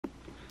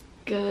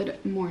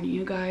Good morning,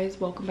 you guys.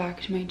 Welcome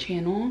back to my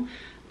channel.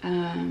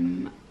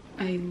 I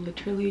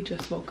literally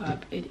just woke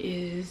up. It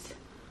is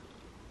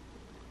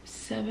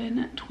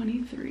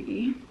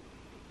 7:23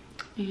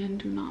 and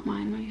do not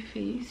mind my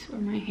face or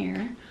my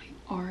hair.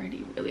 I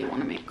already really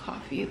want to make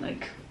coffee.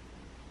 Like,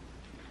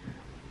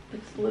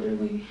 it's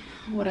literally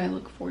what I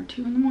look forward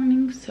to in the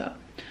morning. So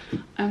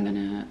I'm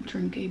gonna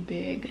drink a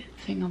big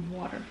thing of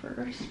water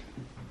first,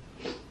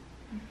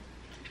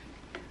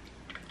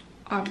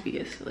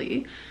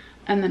 obviously,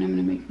 and then I'm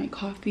gonna make my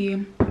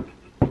coffee.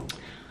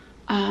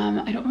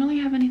 I don't really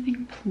have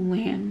anything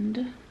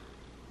planned.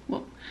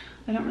 Well,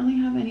 I don't really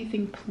have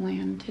anything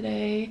planned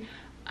today.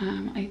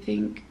 I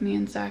think me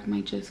and Zach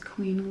might just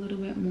clean a little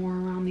bit more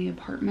around the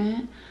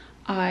apartment.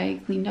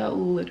 I cleaned out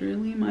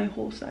literally my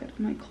whole side of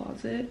my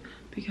closet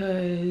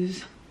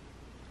because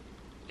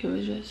it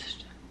was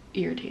just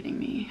irritating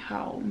me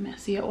how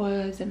messy it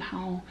was and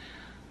how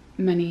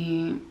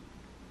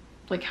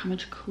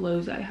much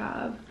clothes I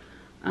have.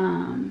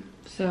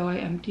 So I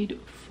emptied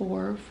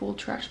 4 full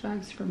trash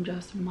bags from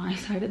just my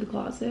side of the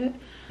closet.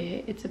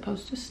 It's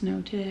supposed to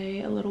snow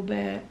today a little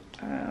bit,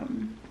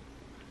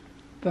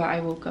 but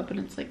I woke up and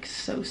it's like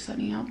so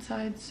sunny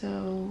outside,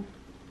 so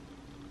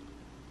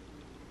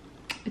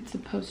it's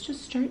supposed to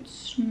start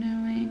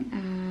snowing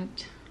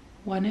at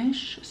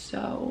 1-ish,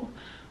 so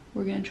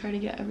we're gonna try to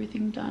get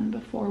everything done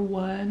before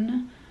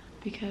 1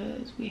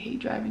 because we hate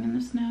driving in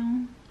the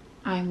snow.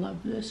 I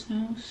love the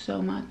snow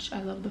so much.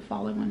 I love the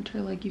fall and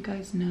winter, like you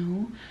guys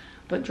know,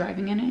 but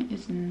driving in it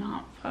is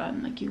not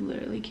fun. Like, you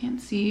literally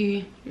can't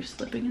see, you're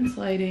slipping and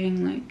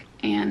sliding. Like,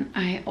 and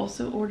I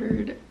also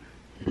ordered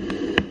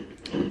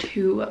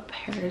 2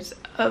 pairs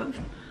of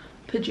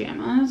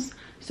pajamas.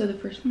 So the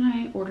first one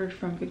I ordered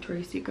from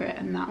Victoria's Secret,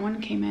 and that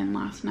one came in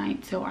last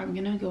night, so I'm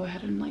gonna go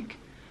ahead and like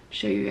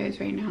show you guys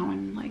right now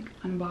and like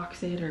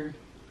unbox it or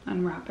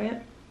unwrap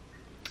it.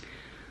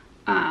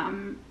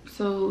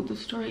 So the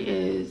story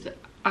is,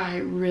 I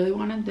really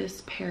wanted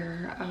this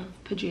pair of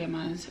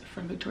pajamas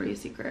from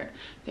Victoria's Secret.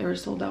 They were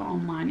sold out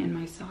online in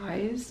my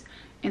size,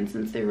 and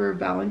since they were a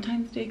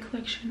Valentine's Day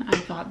collection, I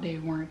thought they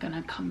weren't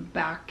gonna come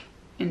back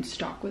in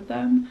stock with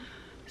them.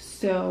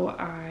 So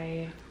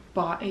I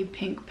bought a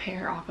pink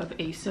pair off of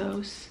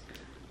ASOS,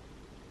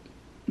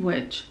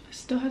 which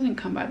still hasn't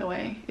come, by the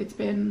way. It's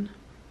been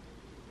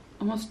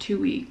almost 2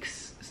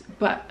 weeks,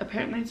 but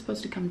apparently it's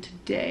supposed to come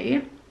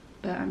today.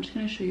 But I'm just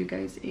gonna show you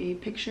guys a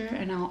picture,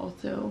 and I'll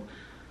also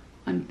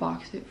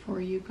unbox it for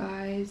you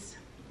guys.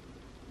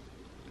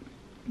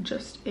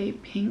 Just a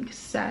pink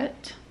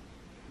set,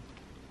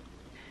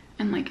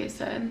 and like I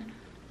said,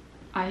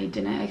 I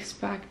didn't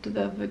expect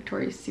the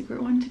Victoria's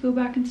Secret one to go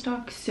back in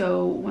stock,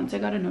 so once I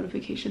got a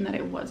notification that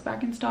it was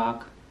back in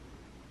stock,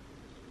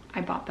 I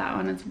bought that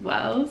one as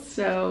well.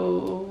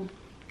 So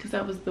because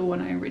that was the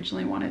one I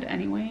originally wanted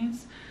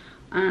anyways.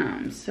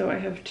 So I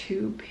have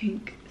 2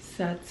 pink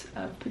sets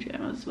of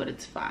pajamas, but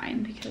it's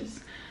fine because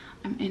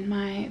I'm in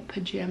my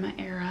pajama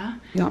era.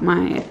 Got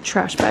my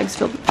trash bags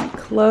filled with my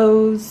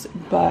clothes,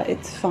 but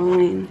it's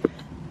fine.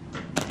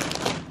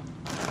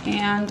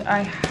 And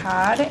I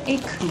had a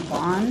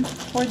coupon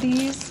for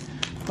these,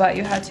 but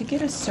you had to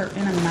get a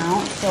certain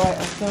amount, so I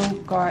also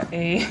got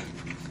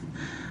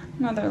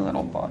another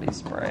little body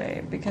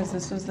spray because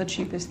this was the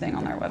cheapest thing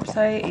on their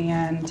website,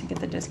 and to get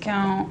the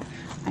discount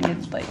I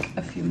needed like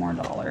a few more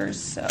dollars.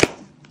 So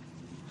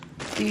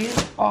these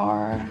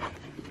are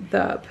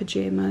the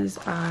pajamas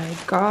I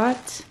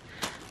got.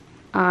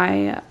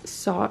 I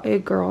saw a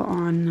girl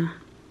on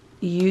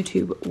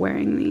YouTube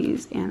wearing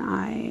these, and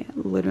I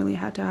literally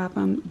had to have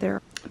them.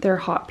 They're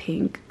hot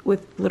pink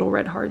with little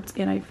red hearts,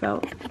 and I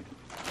felt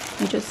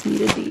I just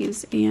needed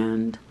these,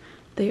 and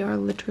they are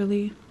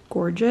literally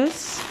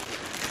gorgeous.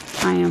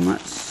 I am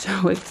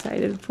so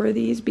excited for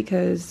these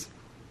because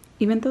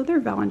even though they're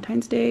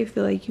Valentine's Day, I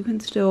feel like you can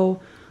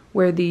still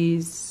wear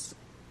these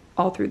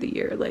all through the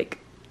year. Like,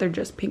 they're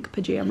just pink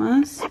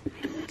pajamas.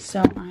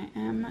 So I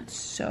am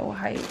so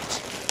hyped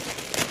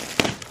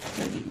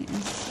for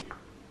these.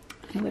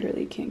 I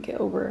literally can't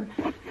get over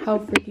how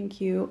freaking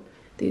cute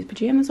these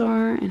pajamas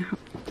are, and how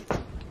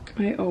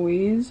I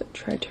always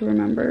try to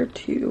remember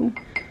to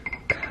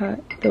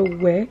cut the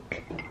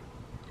wick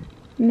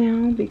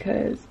now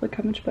because look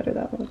how much better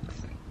that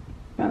looks.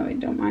 By the way,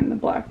 don't mind the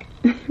black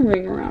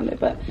ring around it,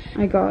 but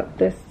I got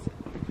this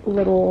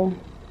little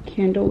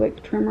candle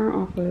wick trimmer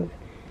off of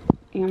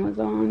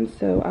Amazon,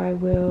 so I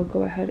will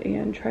go ahead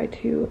and try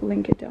to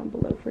link it down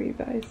below for you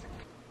guys.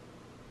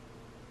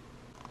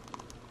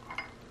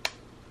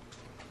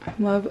 I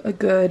love a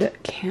good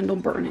candle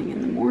burning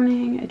in the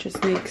morning. It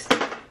just makes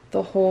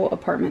the whole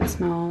apartment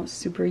smell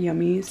super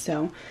yummy,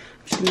 so I'm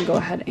just gonna go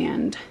ahead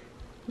and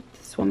let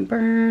this one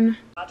burn.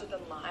 Larger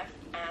than life,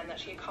 and that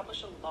she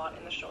accomplished a lot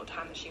in the short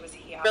time that she was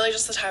here. Really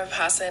just the type of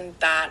person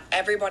that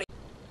everybody...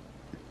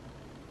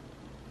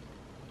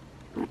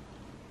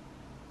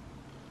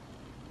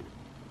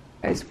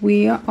 Guys,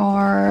 we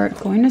are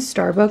going to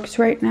Starbucks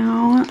right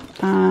now.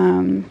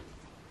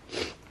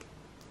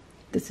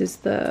 This is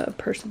the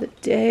purse of the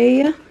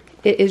day.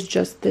 It is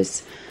just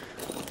this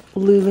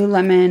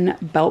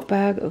Lululemon belt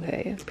bag.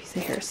 Okay, a piece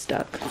of hair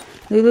stuck.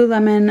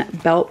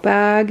 Lululemon belt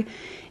bag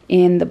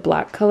in the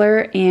black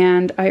color,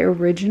 and I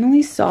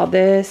originally saw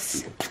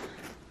this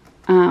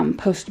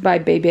posted by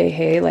Baby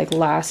Hey like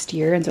last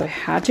year, and so I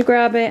had to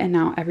grab it, and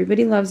now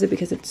everybody loves it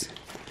because it's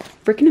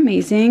freaking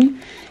amazing.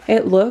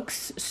 It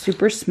looks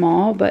super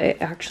small, but it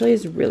actually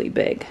is really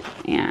big.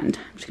 And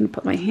I'm just gonna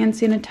put my hand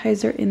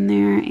sanitizer in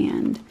there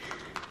and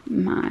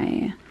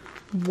my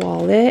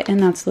wallet, and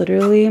that's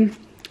literally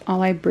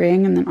all I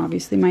bring, and then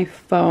obviously my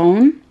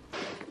phone.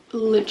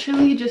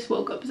 Literally just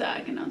woke up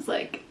Zach and I was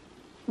like,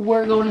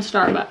 we're going to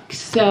Starbucks.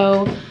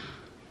 So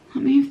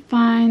let me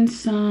find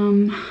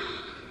some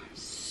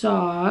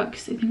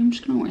socks. I think I'm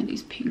just gonna wear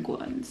these pink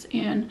ones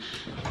and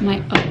my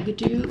UGG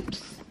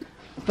dupes.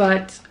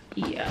 But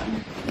yeah.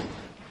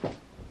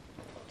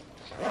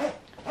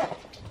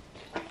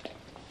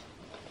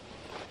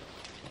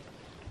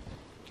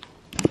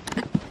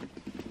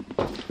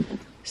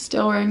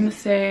 Still wearing the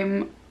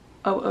same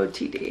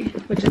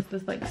OOTD, which is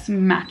this like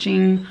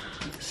matching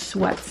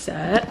sweat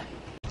set.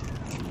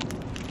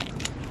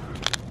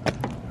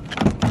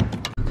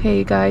 Okay,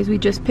 you guys, we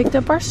just picked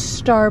up our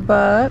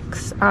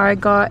Starbucks. I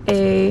got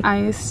a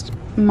iced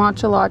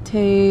matcha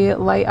latte,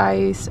 light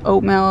ice,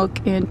 oat milk,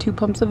 and 2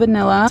 pumps of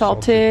vanilla.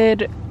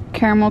 Salted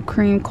caramel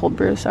cream cold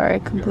brew. Sorry, I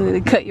completely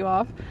cut you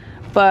off.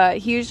 But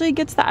he usually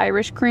gets the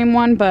Irish cream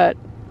one, but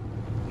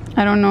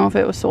I don't know if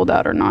it was sold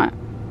out or not.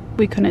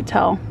 We couldn't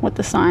tell with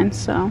the sign,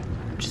 so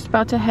just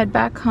about to head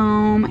back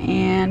home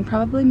and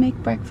probably make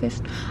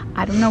breakfast.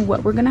 I don't know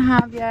what we're gonna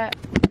have yet.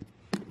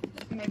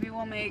 Maybe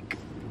we'll make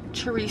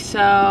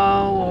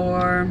chorizo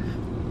or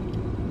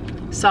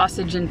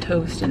sausage and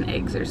toast and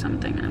eggs or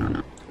something. I don't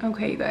know.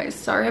 Okay, you guys,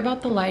 sorry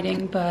about the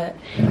lighting, but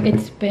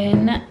it's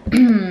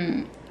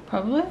been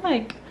probably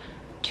like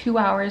 2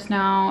 hours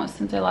now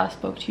since I last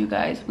spoke to you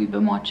guys. We've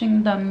been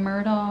watching the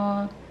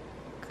Murdoch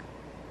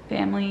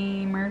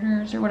Family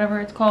Murders or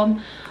whatever it's called.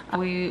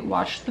 We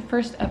watched the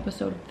first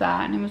episode of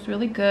that and it was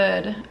really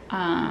good.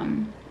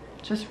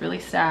 Just really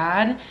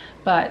sad,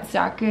 but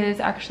Zach is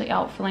actually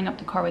out filling up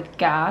the car with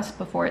gas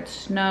before it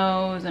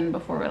snows and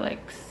before we're like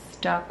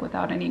stuck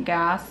without any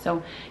gas.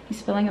 So he's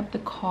filling up the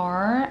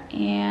car,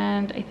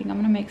 and I think I'm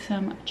gonna make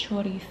some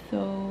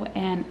chorizo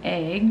and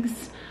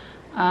eggs.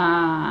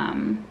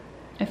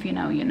 If you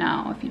know, you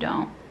know. If you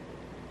don't,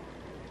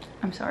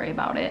 I'm sorry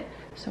about it.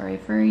 Sorry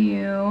for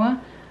you.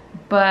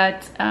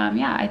 But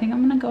yeah, I think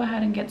I'm gonna go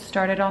ahead and get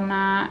started on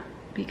that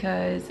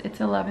because it's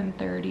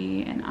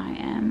 11:30 and I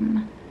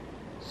am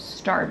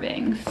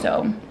starving.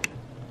 So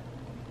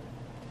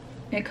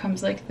it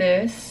comes like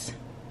this,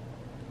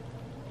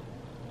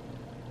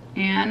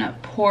 and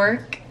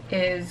pork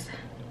is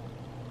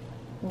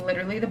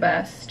literally the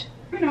best.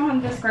 I don't know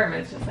how to describe it.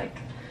 It's just like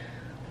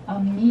a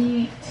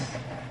meat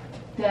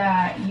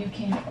that you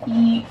can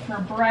eat for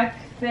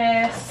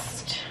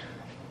breakfast.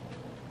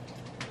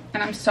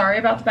 And I'm sorry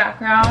about the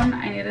background.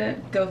 I need to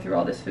go through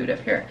all this food up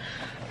here.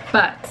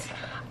 But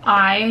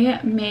I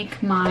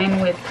make mine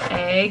with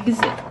eggs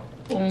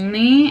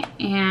only,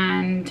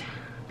 and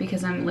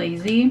because I'm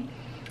lazy,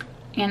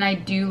 and I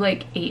do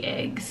like 8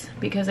 eggs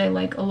because I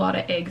like a lot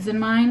of eggs in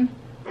mine.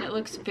 It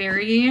looks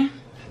very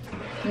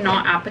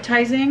not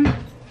appetizing,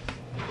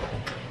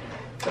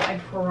 but I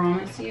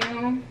promise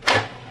you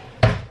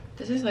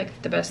this is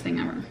like the best thing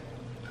ever.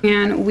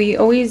 And we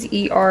always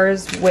eat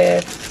ours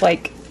with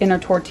like in a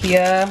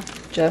tortilla,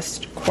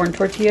 just corn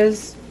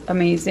tortillas.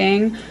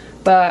 Amazing.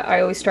 But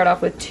I always start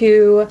off with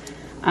 2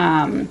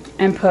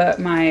 and put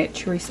my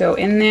chorizo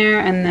in there,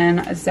 and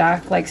then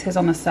Zach likes his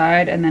on the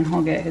side, and then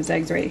he'll get his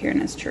eggs right here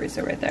and his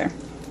chorizo right there.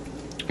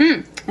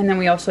 And then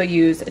we also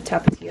use a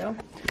tapatio.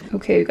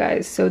 Okay, you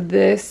guys, so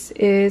this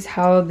is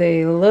how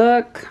they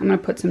look. I'm gonna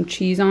put some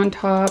cheese on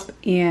top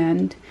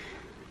and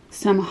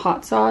some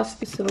hot sauce,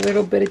 just a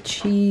little bit of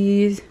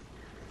cheese.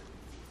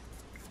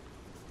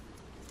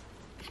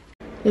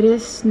 It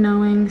is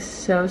snowing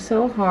so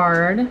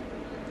hard,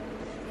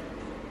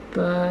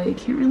 but you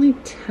can't really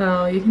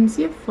tell. You can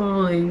see it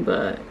falling,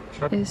 but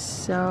it is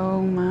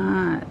so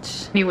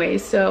much. Anyway,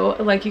 so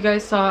like you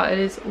guys saw, it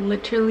is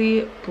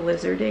literally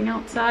blizzarding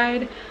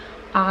outside.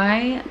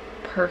 I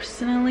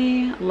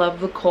personally love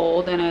the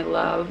cold and I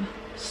love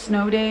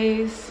snow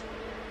days.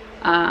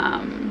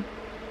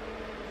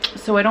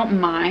 So I don't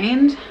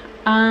mind.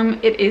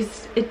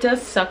 It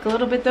does suck a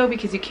little bit though,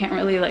 because you can't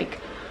really like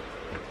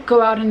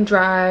go out and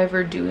drive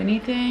or do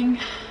anything.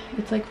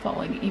 It's like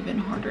falling even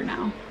harder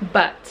now,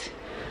 but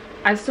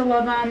I still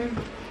love them,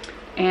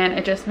 and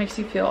it just makes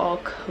you feel all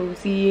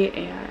cozy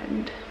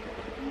and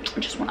I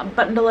just want to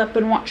bundle up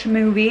and watch a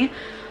movie.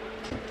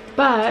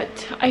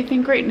 But I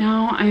think right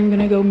now I'm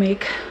gonna go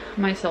make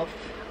myself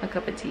a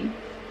cup of tea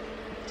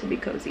to be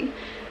cozy,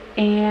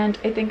 and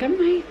I think I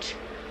might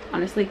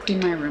honestly clean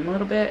my room a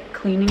little bit.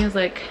 Cleaning is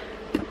like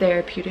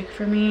therapeutic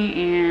for me,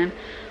 and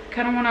I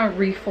kind of want to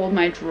refold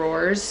my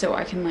drawers so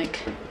I can like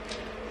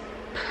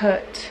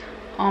put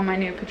all my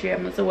new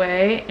pajamas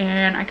away,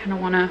 and I kind of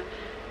want to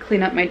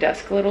clean up my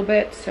desk a little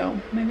bit, so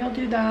maybe I'll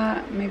do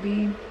that,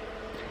 maybe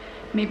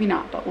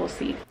not, but we'll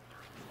see.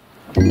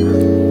 Brought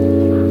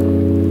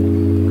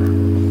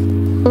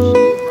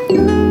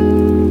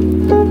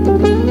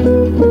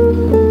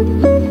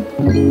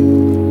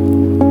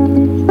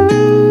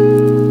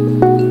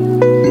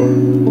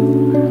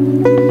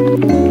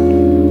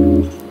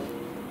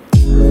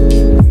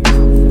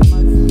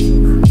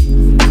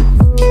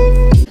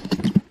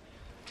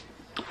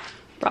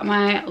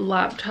my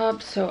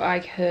laptop so I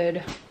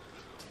could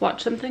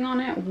watch something on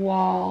it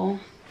while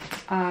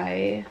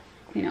I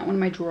clean out one of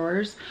my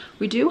drawers.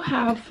 We do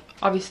have,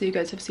 obviously you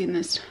guys have seen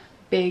this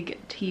big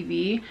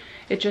TV.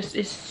 It just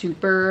is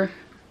super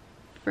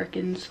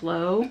freaking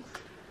slow.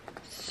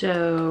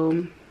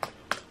 So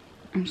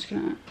I'm just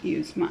gonna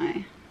use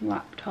my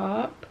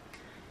laptop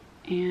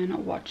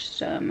and watch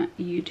some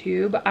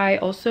YouTube. I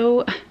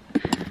also,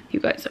 you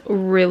guys,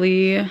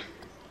 really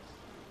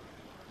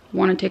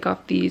want to take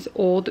off these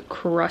old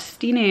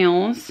crusty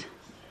nails.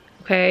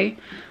 Okay,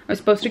 I was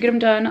supposed to get them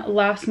done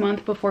last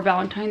month before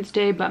Valentine's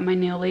Day, but my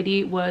nail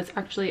lady was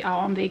actually out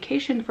on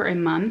vacation for a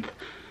month.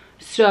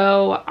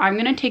 So I'm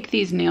gonna take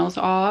these nails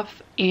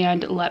off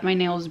and let my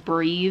nails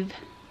breathe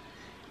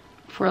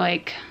for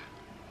like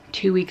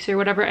 2 weeks or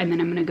whatever, and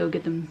then I'm gonna go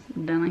get them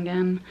done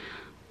again.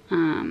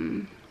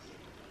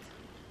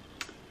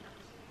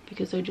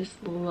 Because I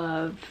just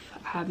love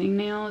having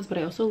nails, but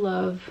I also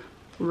love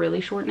really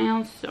short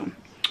nails, so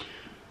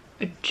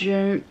I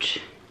don't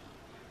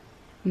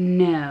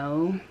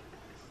know.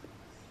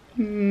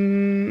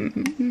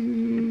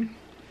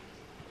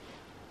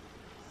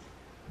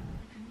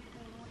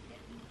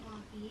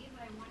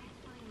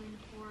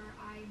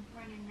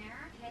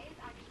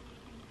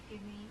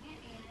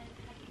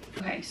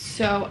 Okay,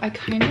 so I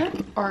kind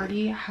of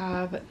already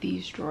have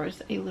these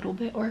drawers a little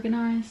bit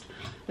organized.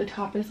 The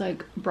top is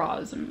like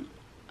bras and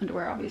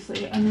underwear,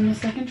 obviously, and then the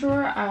second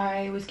drawer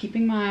I was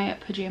keeping my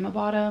pajama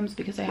bottoms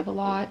because I have a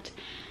lot,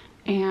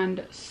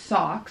 and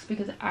socks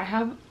because I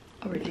have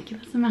a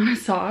ridiculous amount of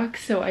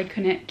socks, so I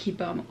couldn't keep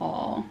them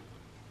all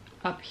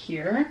up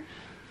here.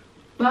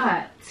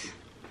 But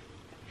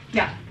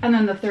yeah, and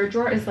then the third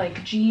drawer is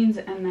like jeans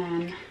and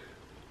then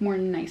more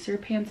nicer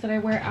pants that I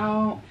wear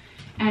out,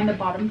 and the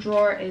bottom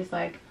drawer is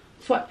like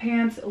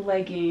sweatpants,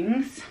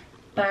 leggings,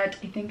 but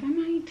I think I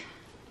might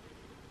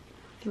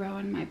throw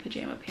in my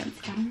pajama pants.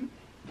 I don't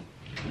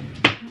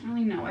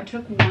really know. I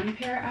took one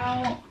pair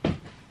out.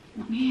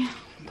 Let me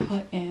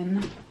put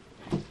in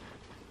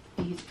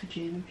these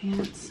pajama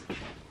pants,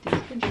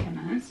 these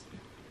pajamas,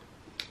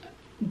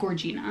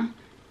 Gorgina.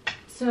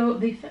 So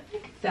they fit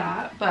like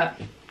that,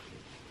 but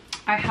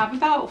I have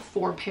about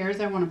 4 pairs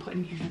I want to put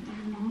in here that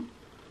are not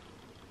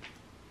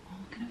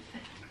all gonna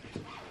fit.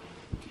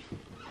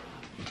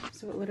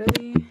 So it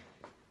literally,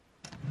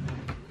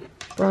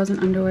 bras and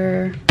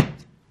underwear,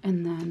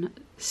 and then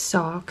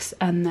socks,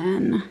 and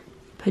then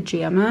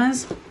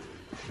pajamas.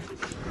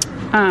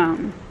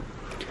 I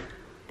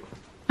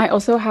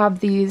also have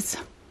these,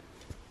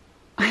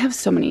 I have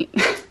so many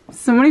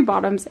so many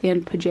bottoms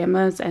and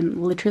pajamas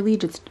and literally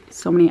just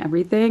so many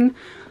everything,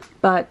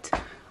 but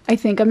I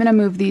think I'm gonna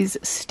move these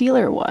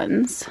Steeler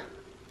ones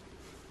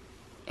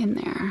in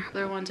there.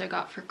 They're ones I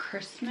got for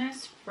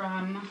Christmas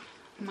from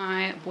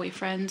my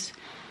boyfriend's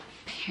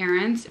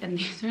parents, and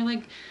these are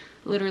like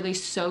literally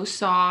so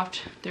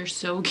soft. They're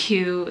so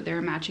cute. They're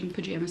a matching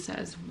pajama set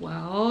as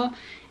well,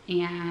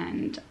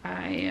 and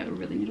I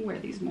really need to wear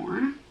these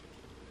more.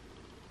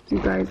 You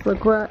guys,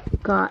 look what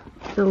got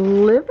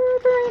delivered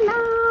right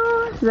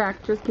now.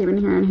 Zach just came in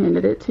here and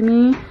handed it to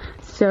me,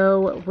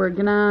 so we're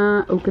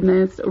gonna open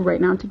this right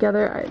now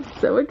together. I'm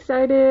so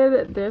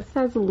excited. This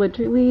has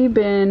literally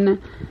been,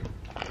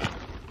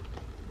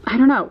 I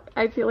don't know,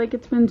 I feel like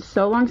it's been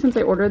so long since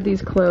I ordered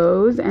these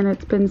clothes, and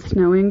it's been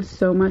snowing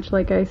so much,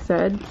 like I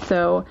said,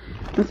 so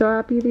I'm so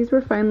happy these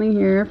were finally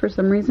here. For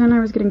some reason I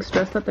was getting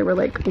stressed that they were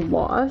like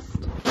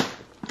lost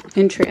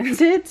in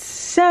transit,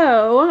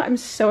 so I'm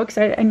so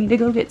excited. I need to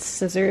go get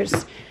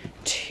scissors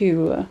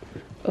to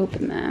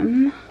open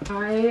them.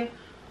 I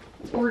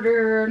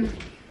ordered,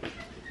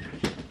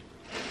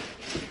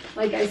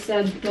 like I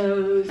said,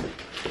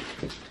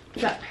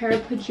 that pair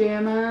of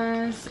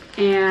pajamas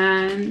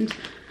and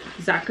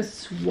Zach a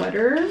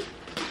sweater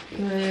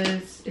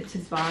because it's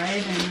his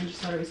vibe and I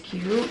just thought it was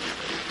cute.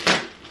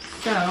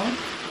 So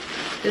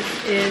this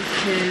is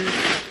his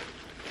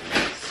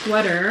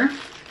sweater,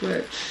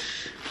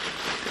 which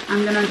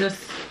I'm gonna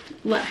just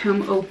let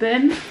him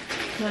open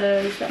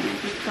because that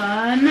might be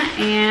fun.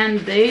 And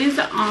these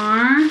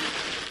are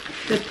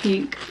the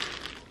pink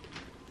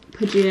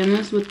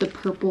pajamas with the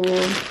purple.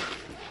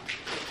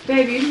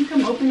 Babe, you can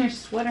come open your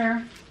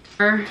sweater.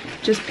 Are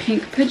just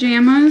pink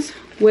pajamas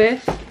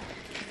with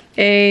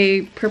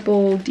a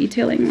purple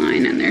detailing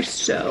line, and they're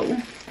so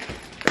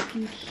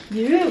freaking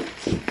cute.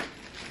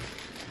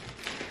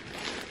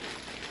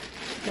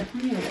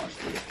 Definitely need to wash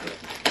these.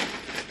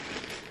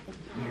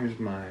 Here's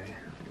my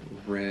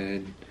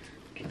red,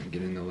 trying to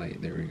get in the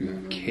light, there we go,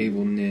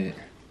 cable knit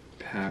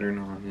pattern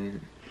on it.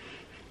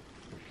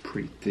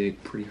 Pretty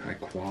thick, pretty high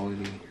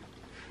quality.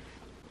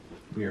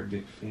 We are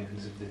big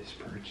fans of this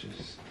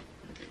purchase.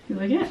 You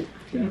like it? I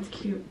think it's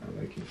cute. I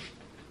like it.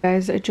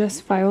 Guys, I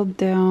just filed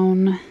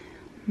down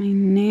my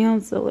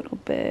nails a little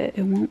bit.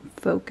 It won't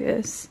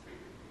focus.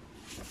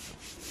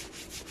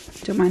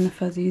 Don't mind the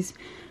fuzzies.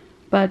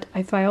 But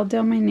I filed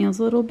down my nails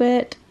a little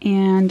bit,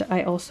 and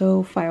I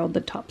also filed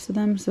the tops of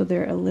them so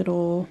they're a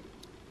little,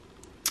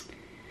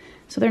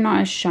 so they're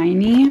not as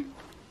shiny.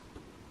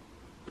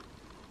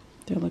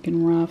 They're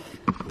looking rough,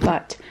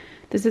 but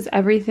this is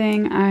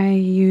everything I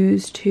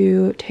use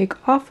to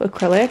take off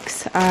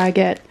acrylics. I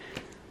get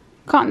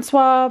cotton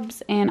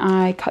swabs and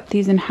I cut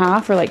these in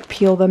half, or like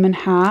peel them in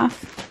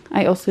half.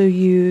 I also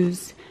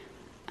use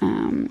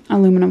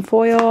aluminum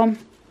foil.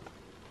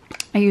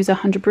 I use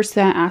 100%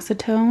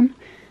 acetone,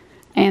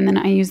 and then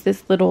I use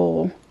this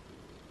little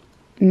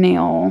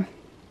nail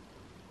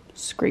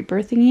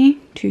scraper thingy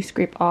to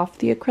scrape off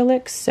the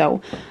acrylics.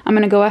 So I'm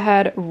gonna go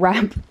ahead,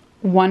 wrap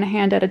one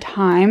hand at a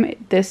time.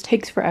 This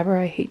takes forever.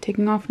 I hate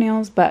taking off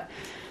nails, but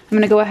I'm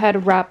gonna go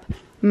ahead, wrap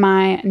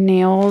my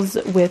nails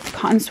with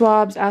cotton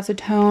swabs,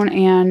 acetone,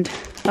 and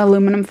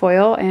aluminum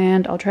foil,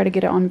 and I'll try to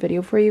get it on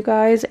video for you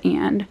guys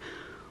and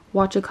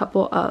watch a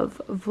couple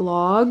of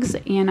vlogs.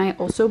 And I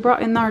also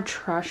brought in our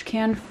trash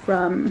can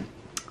from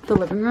the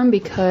living room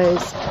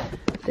because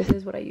this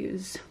is what I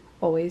use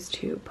always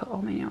to put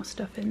all my nail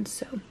stuff in.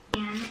 So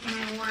and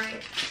I wore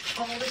it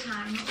all the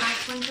time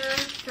last winter,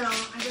 so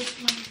I just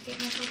wanted to get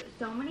myself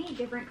so many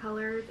different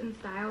colors and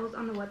styles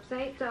on the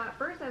website. So at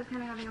first I was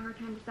kind of having a hard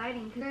time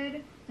deciding,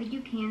 because like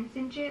you can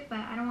cinch it, but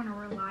I don't want to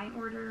rely and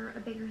order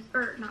a bigger,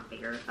 or not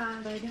bigger,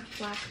 good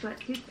black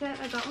sweatsuit set.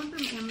 I got one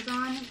from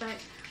Amazon, but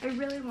I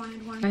really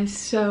wanted one.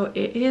 So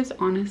it is,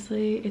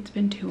 honestly, it's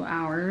been 2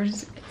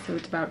 hours, so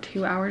it's about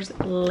 2 hours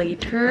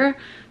later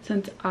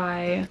since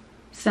I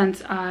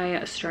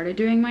started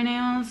doing my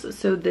nails.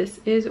 So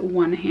this is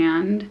one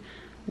hand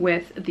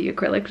with the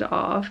acrylics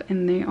off,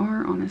 and they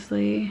are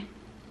honestly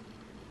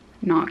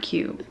not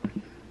cute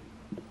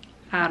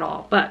at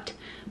all, but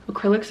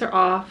acrylics are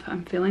off.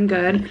 I'm feeling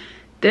good.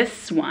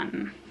 This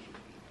one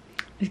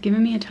is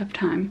giving me a tough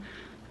time.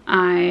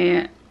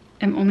 I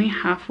am only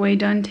halfway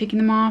done taking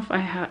them off.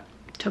 I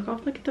took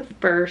off like the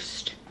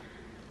first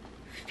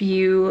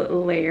few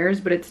layers,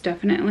 but it's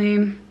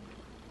definitely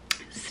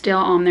still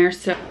on there.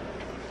 So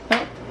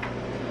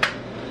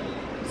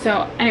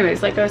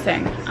anyways, like I was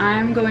saying,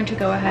 I'm going to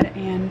go ahead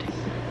and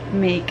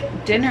make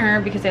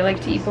dinner because I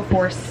like to eat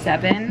before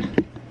 7.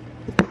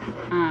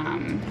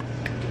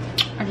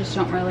 I just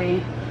don't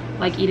really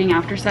like eating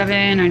after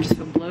 7. I just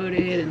feel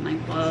bloated and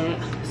like blah.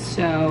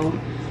 So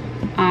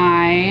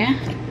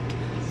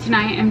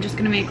tonight I'm just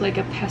gonna make like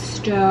a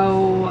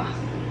pesto.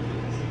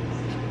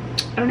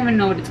 I don't even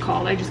know what it's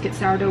called. I just get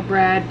sourdough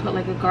bread, put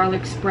like a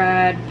garlic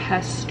spread,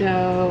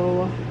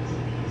 pesto,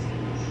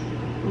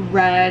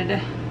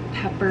 red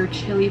pepper,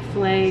 chili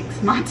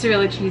flakes,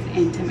 mozzarella cheese,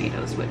 and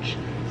tomatoes, which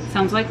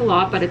sounds like a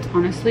lot, but it's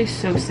honestly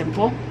so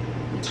simple.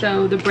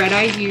 So the bread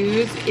I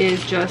use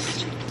is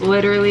just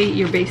literally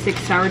your basic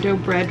sourdough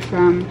bread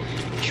from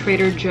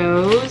Trader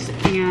Joe's,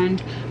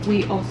 and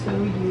we also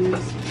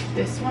use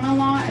this one a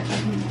lot. If I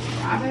can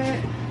grab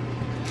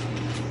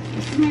it,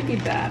 this might be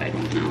bad, I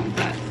don't know,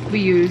 but we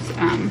use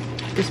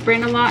this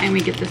brand a lot, and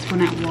we get this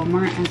one at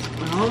Walmart as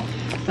well.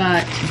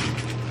 But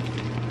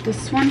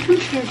this one from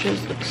Trader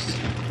Joe's looks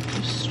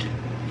just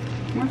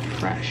more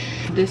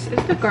fresh. This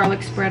is the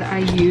garlic spread I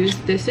use.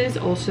 This is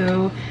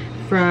also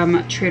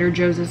from Trader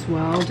Joe's as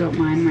well. Don't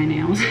mind my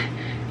nails.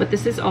 But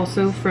this is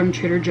also from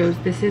Trader Joe's.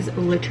 This is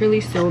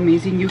literally so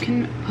amazing. You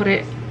can put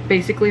it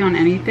basically on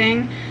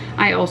anything.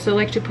 I also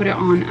like to put it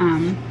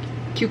on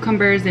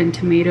cucumbers and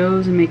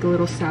tomatoes and make a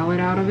little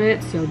salad out of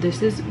it. So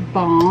this is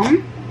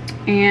bomb.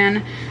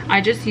 And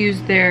I just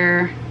use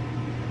there's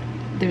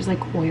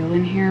like oil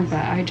in here,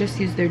 but I just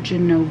use their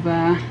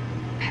Genova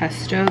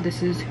pesto.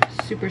 This is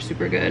super,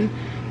 super good.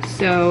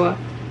 So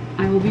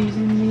I will be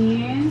using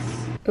these.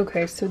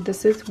 Okay, so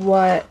this is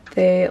what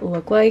they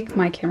look like.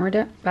 My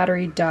camera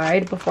battery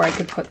died before I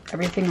could put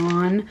everything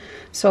on,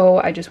 so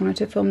I just wanted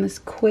to film this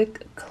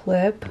quick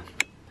clip.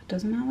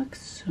 Doesn't that look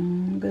so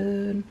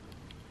good?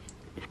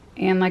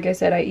 And like I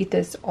said, I eat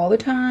this all the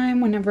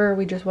time whenever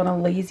we just want a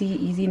lazy,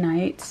 easy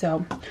night.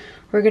 So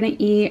we're gonna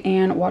eat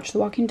and watch The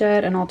Walking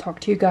Dead, and I'll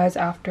talk to you guys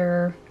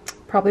after,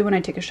 probably when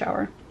I take a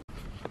shower.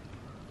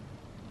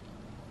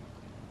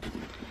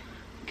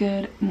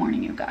 Good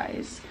morning, you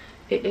guys.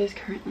 It is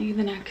currently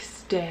the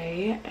next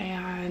day,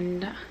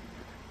 and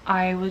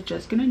I was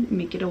just gonna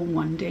make it a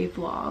one-day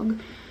vlog,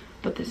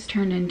 but this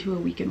turned into a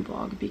weekend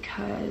vlog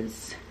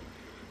because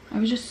I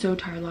was just so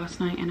tired last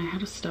night and I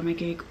had a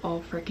stomach ache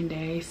all freaking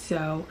day,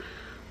 so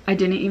I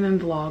didn't even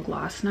vlog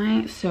last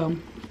night. So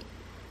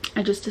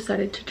I just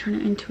decided to turn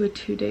it into a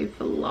 2-day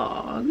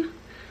vlog.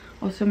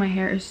 Also, my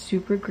hair is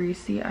super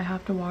greasy. I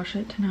have to wash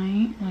it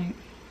tonight. Like,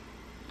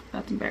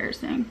 that's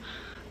embarrassing.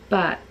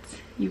 But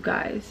you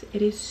guys,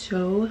 it is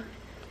so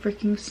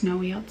freaking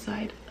snowy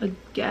outside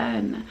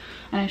again.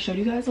 And I showed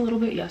you guys a little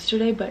bit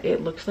yesterday, but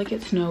it looks like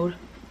it snowed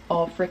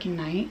all freaking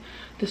night.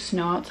 The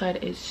snow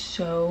outside is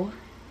so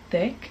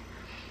thick.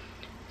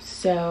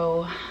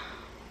 So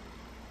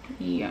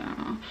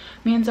yeah,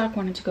 me and Zach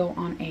wanted to go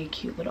on a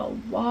cute little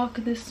walk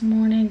this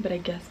morning, but I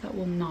guess that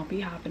will not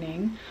be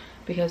happening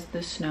because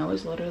the snow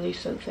is literally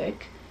so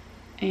thick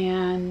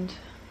and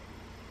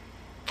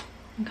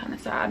I'm kind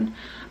of sad.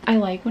 I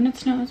like when it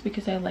snows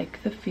because I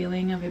like the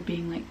feeling of it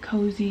being like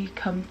cozy,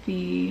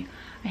 comfy.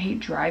 I hate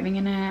driving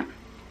in it,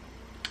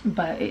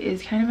 but it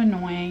is kind of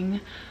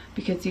annoying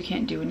because you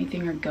can't do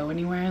anything or go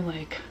anywhere,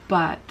 like.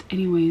 But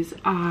anyways,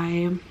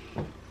 I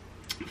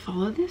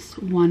follow this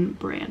one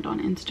brand on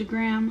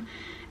Instagram,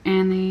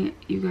 and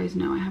you guys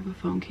know I have a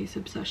phone case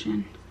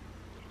obsession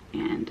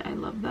and I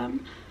love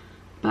them.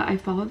 But I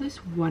follow this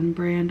one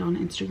brand on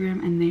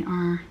Instagram, and they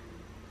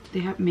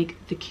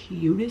make the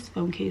cutest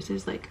phone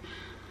cases. Like,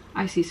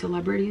 I see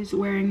celebrities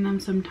wearing them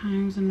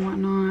sometimes and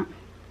whatnot.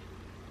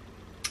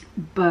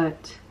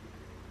 But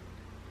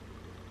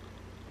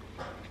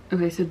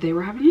okay, so they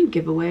were having a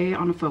giveaway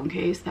on a phone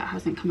case that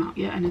hasn't come out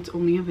yet, and it's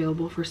only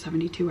available for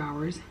 72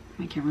 hours.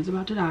 My camera's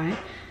about to die.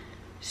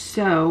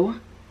 So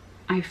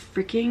I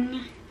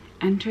freaking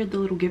entered the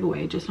little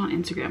giveaway just on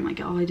Instagram.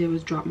 Like, all I did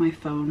was drop my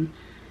phone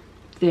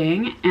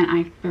thing, and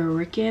I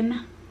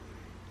freaking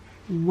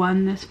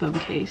won this phone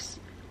case.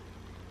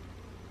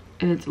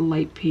 And it's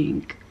light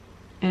pink,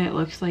 and it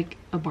looks like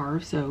a bar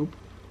of soap.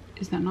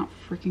 Is that not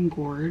freaking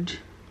gorge?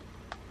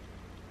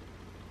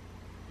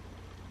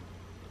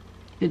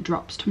 It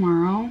drops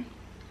tomorrow,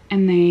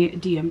 and they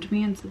DM'd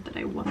me and said that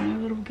I won their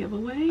little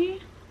giveaway.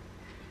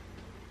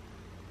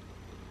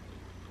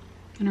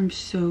 And I'm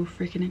so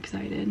freaking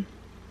excited.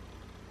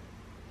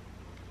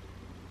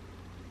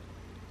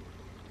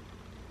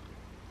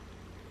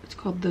 It's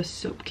called the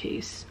Soap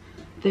Case.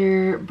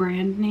 Their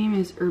brand name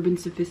is Urban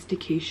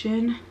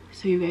Sophistication,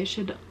 so you guys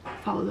should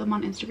follow them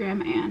on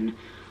Instagram and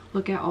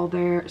look at all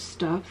their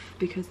stuff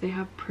because they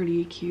have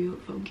pretty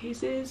cute phone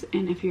cases.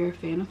 And if you're a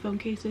fan of phone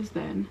cases,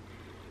 then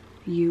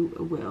you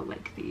will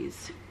like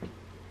these.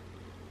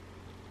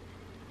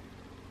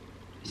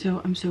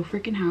 So I'm so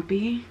freaking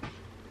happy.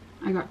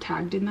 I got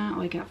tagged in that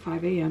like at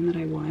 5 a.m. that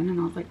I won, and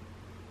I was like,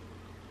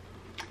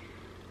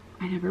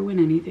 I never win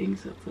anything,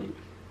 so it's like.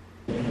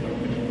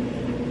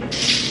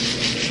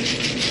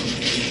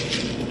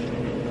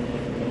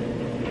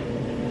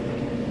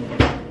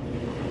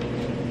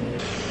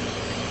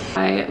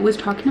 I was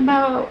talking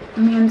about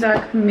me and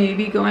Zach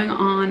maybe going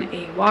on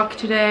a walk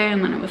today,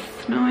 and then it was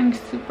snowing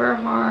super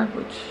hard,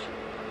 which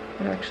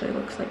it actually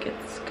looks like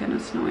it's kind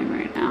of snowing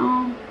right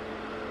now.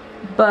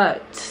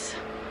 But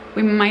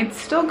we might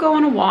still go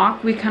on a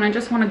walk. We kind of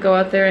just want to go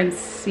out there and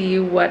see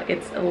what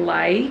it's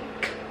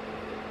like,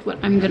 what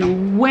I'm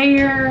gonna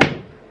wear.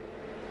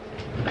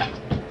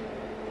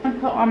 I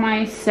put on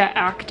my Set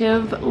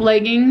Active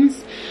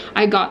leggings.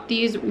 I got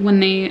these when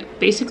they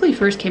basically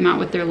first came out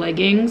with their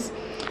leggings.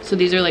 So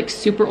these are like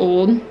super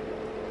old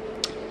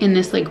in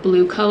this like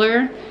blue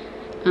color.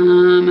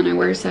 And I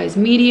wear a size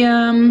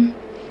medium.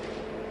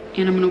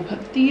 And I'm gonna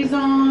put these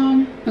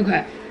on.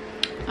 Okay,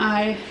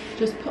 I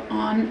just put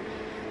on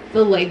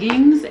the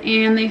leggings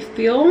and they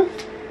feel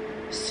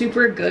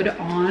super good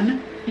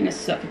on. Kind of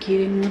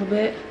suffocating a little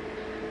bit.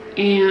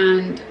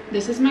 And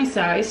this is my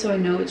size, so I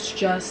know it's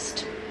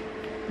just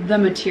the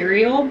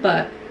material,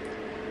 but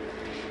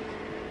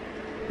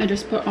I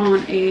just put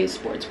on a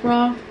sports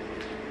bra.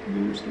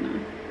 I'm just gonna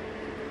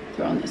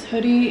throw on this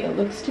hoodie. It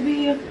looks to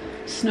be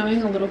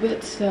snowing a little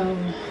bit, so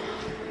I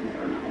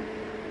don't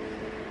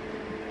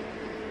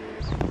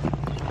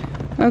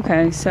know.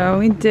 Okay, so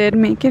we did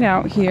make it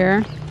out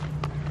here.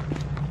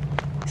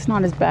 It's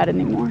not as bad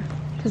anymore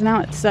because now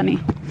it's sunny.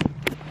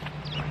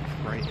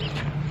 Right.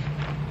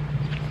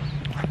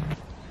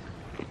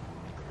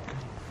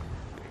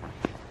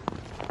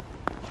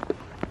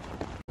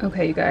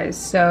 Okay, you guys,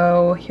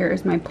 so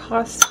here's my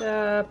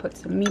pasta. Put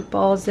some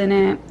meatballs in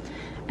it.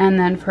 And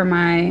then for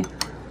my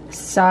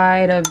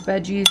side of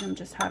veggies, I'm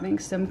just having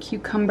some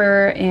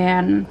cucumber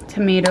and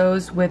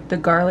tomatoes with the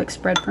garlic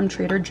spread from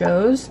Trader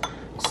Joe's.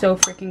 So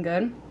freaking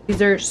good.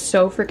 These are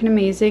so freaking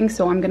amazing,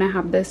 so I'm gonna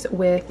have this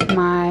with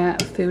my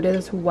food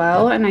as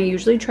well. And I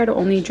usually try to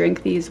only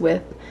drink these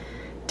with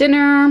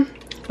dinner,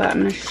 but I'm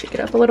gonna shake it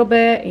up a little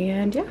bit.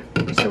 And yeah,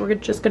 so we're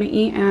just gonna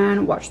eat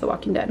and watch The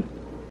Walking Dead.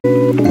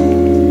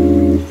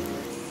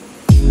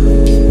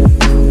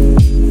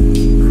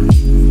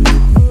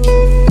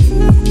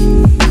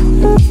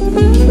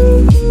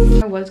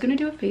 I was gonna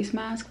do a face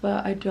mask,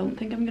 but I don't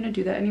think I'm gonna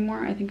do that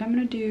anymore. I think I'm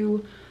gonna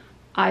do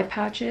eye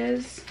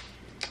patches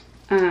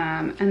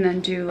and then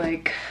do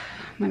like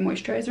my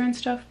moisturizer and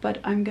stuff, but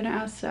I'm gonna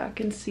ask Zach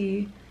and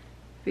see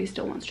if he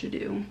still wants to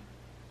do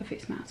a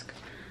face mask.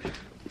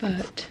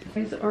 But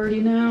you guys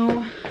already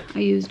know I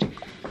used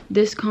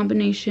this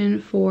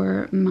combination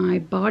for my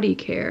body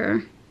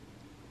care.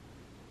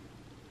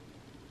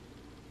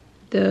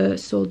 The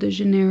Sol de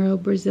Janeiro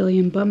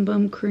Brazilian Bum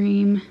Bum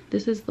Cream.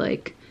 This is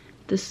like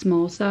the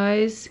small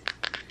size.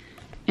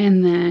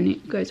 And then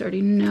you guys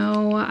already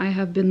know I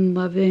have been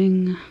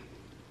loving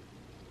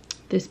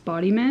this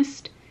body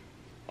mist.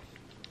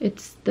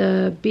 It's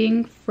the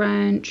Being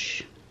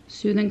French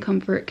Soothe and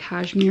Comfort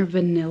Cashmere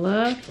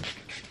Vanilla.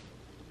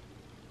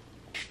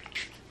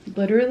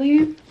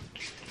 Literally,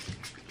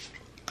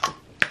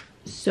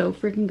 so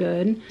freaking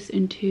good.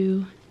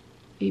 Into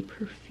a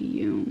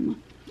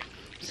perfume.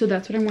 So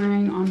that's what I'm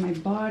wearing on my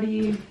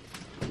body.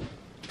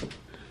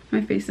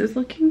 My face is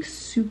looking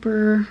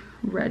super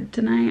red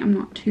tonight. I'm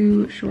not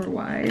too sure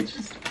why. It's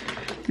just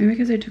maybe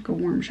because I took a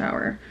warm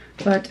shower.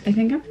 But I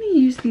think I'm gonna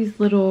use these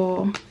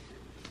little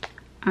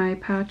eye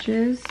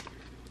patches.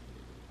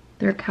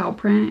 They're cow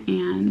print,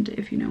 and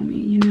if you know me,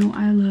 you know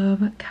I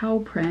love cow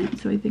print.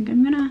 So I think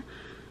I'm gonna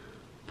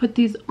put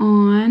these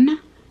on,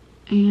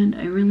 and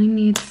I really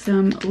need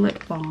some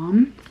lip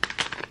balm.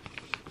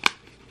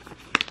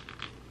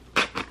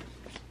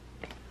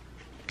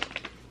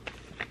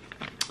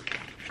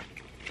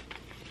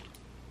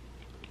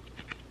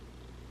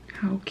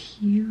 How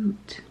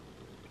cute.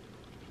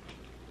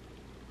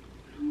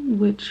 I don't know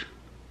which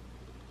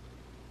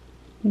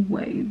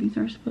way these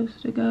are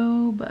supposed to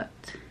go, but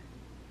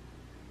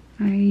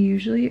I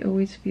usually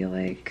always feel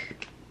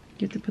like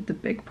you have to put the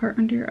big part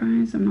under your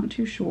eyes. I'm not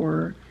too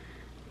sure,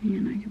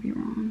 and I could be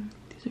wrong.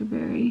 These are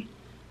very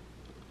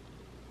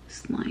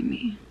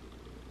slimy.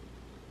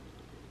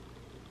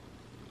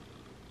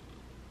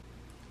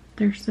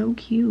 They're so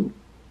cute.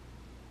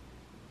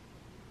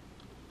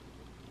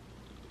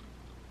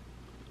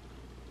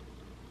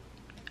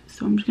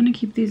 So I'm just gonna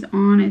keep these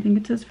on. I think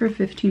it says for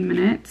 15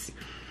 minutes.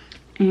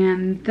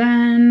 And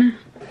then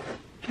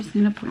just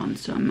need to put on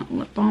some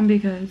lip balm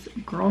because,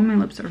 girl, my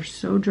lips are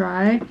so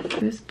dry.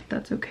 But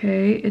that's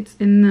okay. It's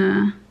in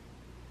the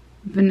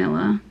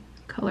vanilla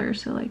color,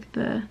 so like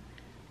the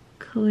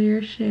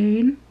clear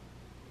shade.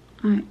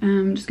 I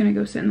am just gonna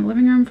go sit in the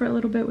living room for a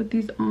little bit with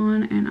these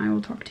on, and I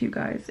will talk to you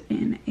guys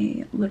in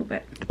a little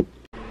bit.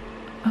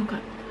 Okay,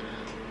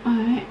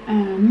 I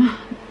am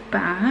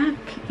back,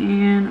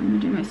 and I'm gonna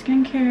do my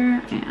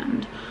skincare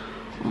and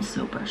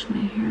also brush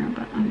my hair,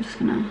 but I'm just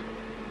gonna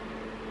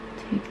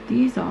take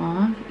these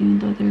off, even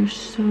though they're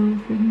so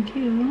freaking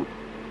cute.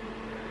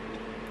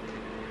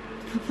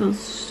 It feels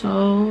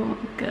so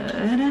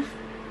good.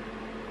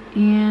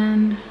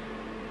 And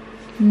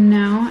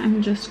now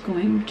I'm just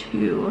going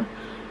to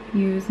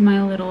use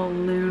my little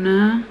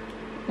Luna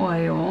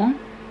oil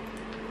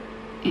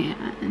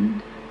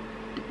and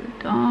do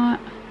a dot,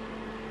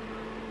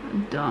 a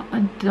dot,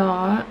 a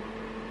dot.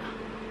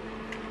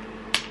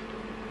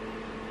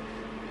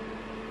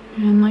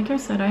 And like I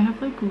said, I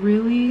have like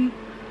really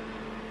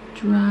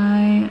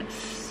dry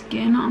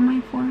skin on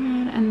my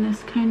forehead, and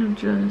this kind of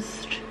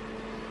just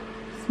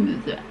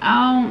smooths it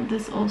out.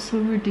 This also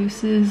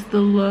reduces the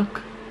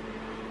look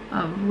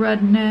of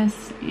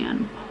redness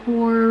and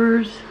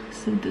pores,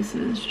 so this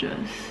is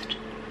just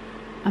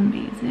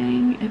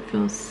amazing. It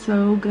feels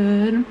so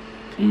good.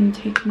 And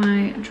take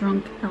my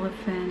Drunk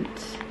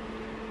Elephant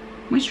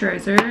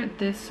moisturizer.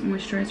 This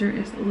moisturizer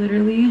is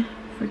literally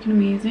freaking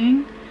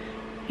amazing,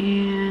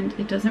 and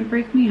it doesn't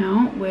break me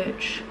out,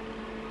 which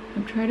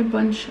I've tried a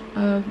bunch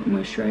of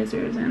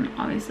moisturizers, and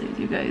obviously, as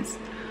you guys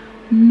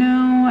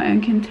know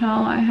and can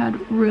tell, I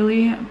had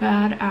really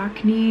bad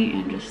acne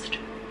and just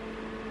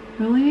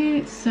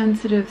really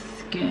sensitive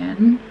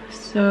skin.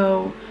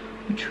 So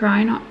I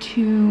try not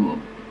to,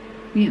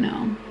 you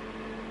know,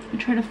 I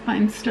try to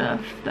find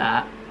stuff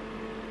that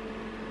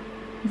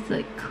is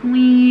like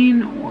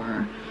clean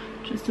or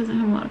just doesn't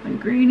have a lot of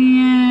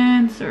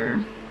ingredients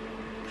or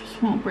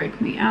just won't break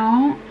me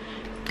out.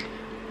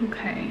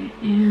 Okay,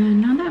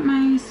 and now that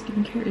my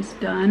skincare is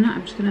done,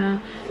 I'm just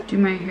gonna do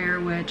my hair,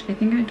 which I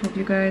think I told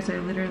you guys I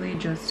literally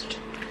just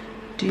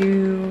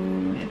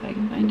do, if I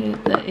can find it,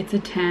 it's a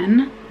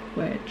 10,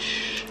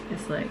 which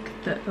is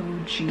like the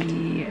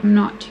OG. I'm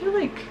not too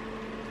like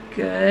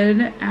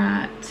good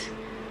at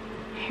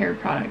hair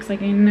products.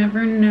 Like, I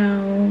never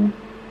know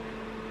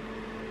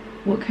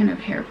what kind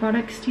of hair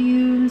products to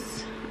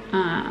use.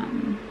 I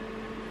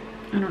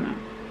don't know.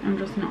 I'm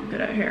just not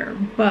good at hair,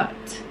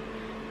 but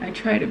I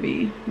try to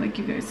be. Like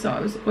you guys saw, I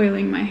was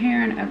oiling my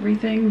hair and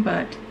everything,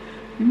 but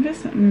I'm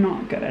just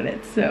not good at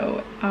it.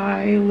 So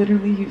I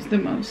literally use the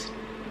most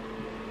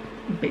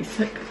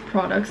basic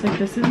products. Like,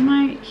 this is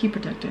my heat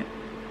protectant.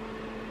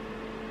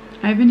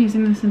 I've been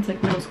using this since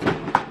like middle school.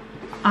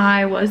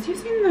 I was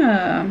using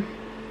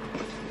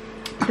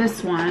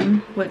this one,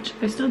 which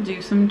I still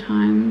do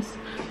sometimes.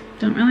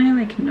 Don't really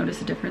like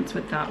notice a difference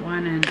with that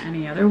one and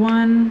any other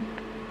one,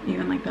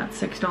 even like that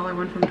 $6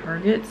 one from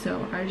Target.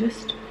 So I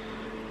just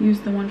use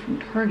the one from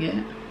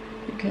Target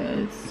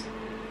because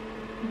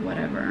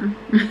whatever.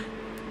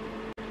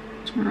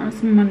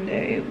 Tomorrow's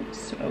Monday,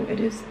 so it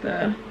is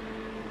the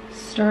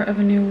start of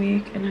a new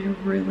week, and I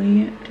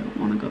really don't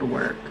want to go to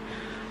work.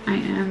 I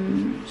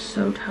am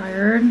so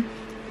tired,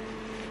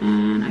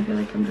 and I feel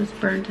like I'm just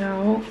burnt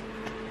out.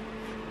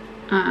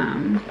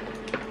 I'm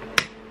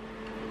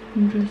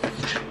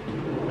just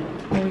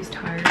always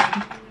tired,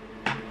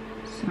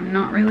 so I'm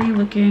not really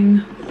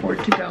looking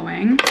forward to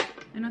going.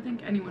 I don't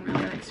think anyone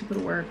really likes to go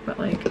to work, but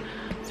like,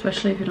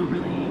 especially if you don't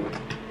really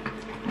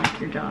like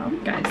your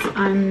job. Guys,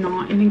 I'm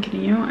not even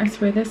kidding you. I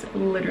spray this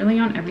literally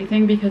on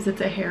everything because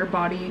it's a hair,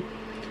 body,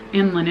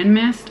 and linen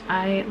mist.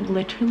 I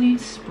literally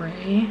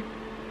spray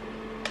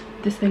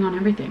this thing on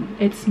everything.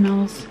 It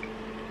smells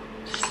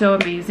so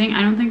amazing.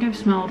 I don't think I've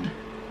smelled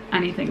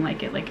anything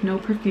like it. Like no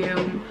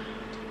perfume,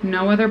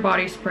 no other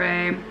body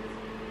spray.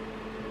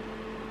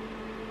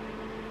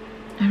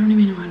 I don't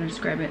even know how to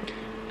describe it.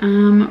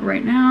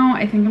 Right now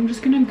I think I'm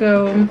just gonna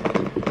go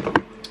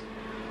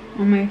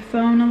on my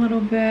phone a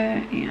little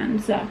bit,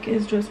 and Zach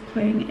is just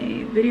playing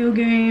a video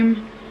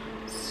game.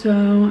 So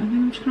I think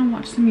I'm just gonna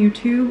watch some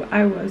YouTube.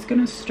 I was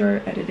gonna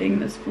start editing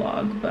this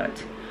vlog,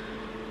 but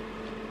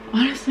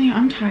honestly,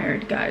 I'm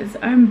tired, guys.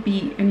 I'm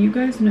beat, and you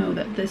guys know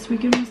that this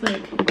weekend was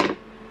like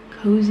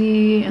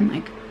cozy and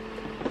like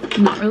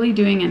not really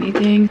doing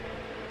anything.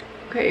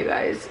 Okay, you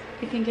guys,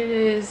 I think it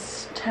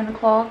is 10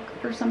 o'clock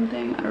or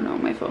something. I don't know,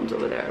 my phone's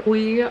over there.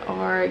 We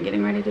are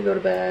getting ready to go to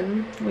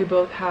bed. We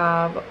both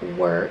have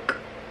work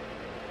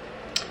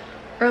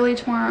early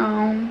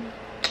tomorrow,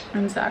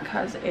 and Zach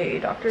has a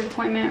doctor's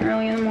appointment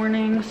early in the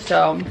morning,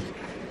 so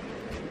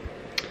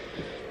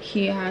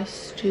he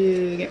has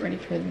to get ready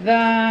for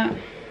that.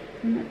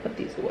 I'm gonna put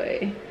these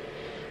away.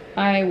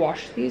 I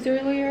washed these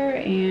earlier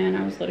and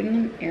I was letting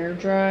them air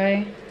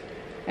dry.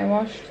 I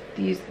washed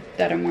these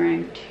that I'm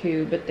wearing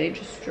too, but they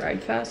just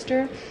dried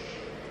faster.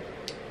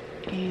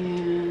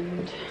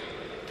 And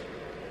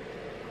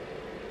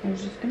I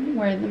was just gonna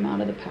wear them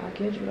out of the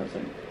package, but I was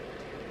like,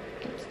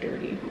 that's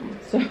dirty, huh?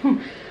 So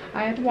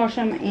I had to wash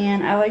them,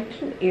 and I like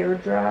to air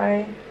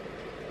dry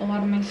a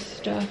lot of my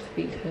stuff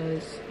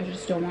because I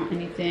just don't want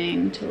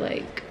anything to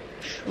like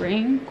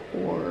shrink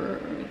or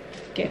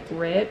get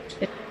ripped.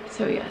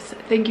 So yes,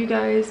 thank you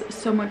guys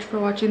so much for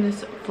watching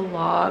this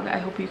vlog. I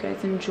hope you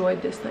guys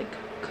enjoyed this like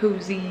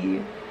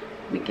cozy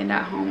weekend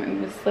at home.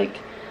 It was like,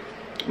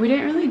 we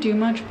didn't really do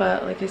much,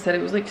 but like I said,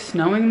 it was like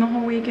snowing the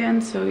whole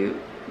weekend, so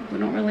we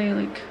don't really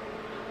like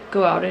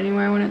go out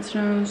anywhere when it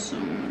snows, so.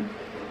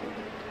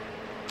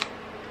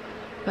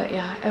 But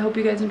yeah, I hope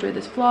you guys enjoyed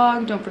this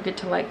vlog. Don't forget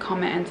to like,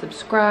 comment, and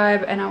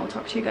subscribe, and I will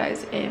talk to you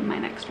guys in my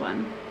next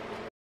one.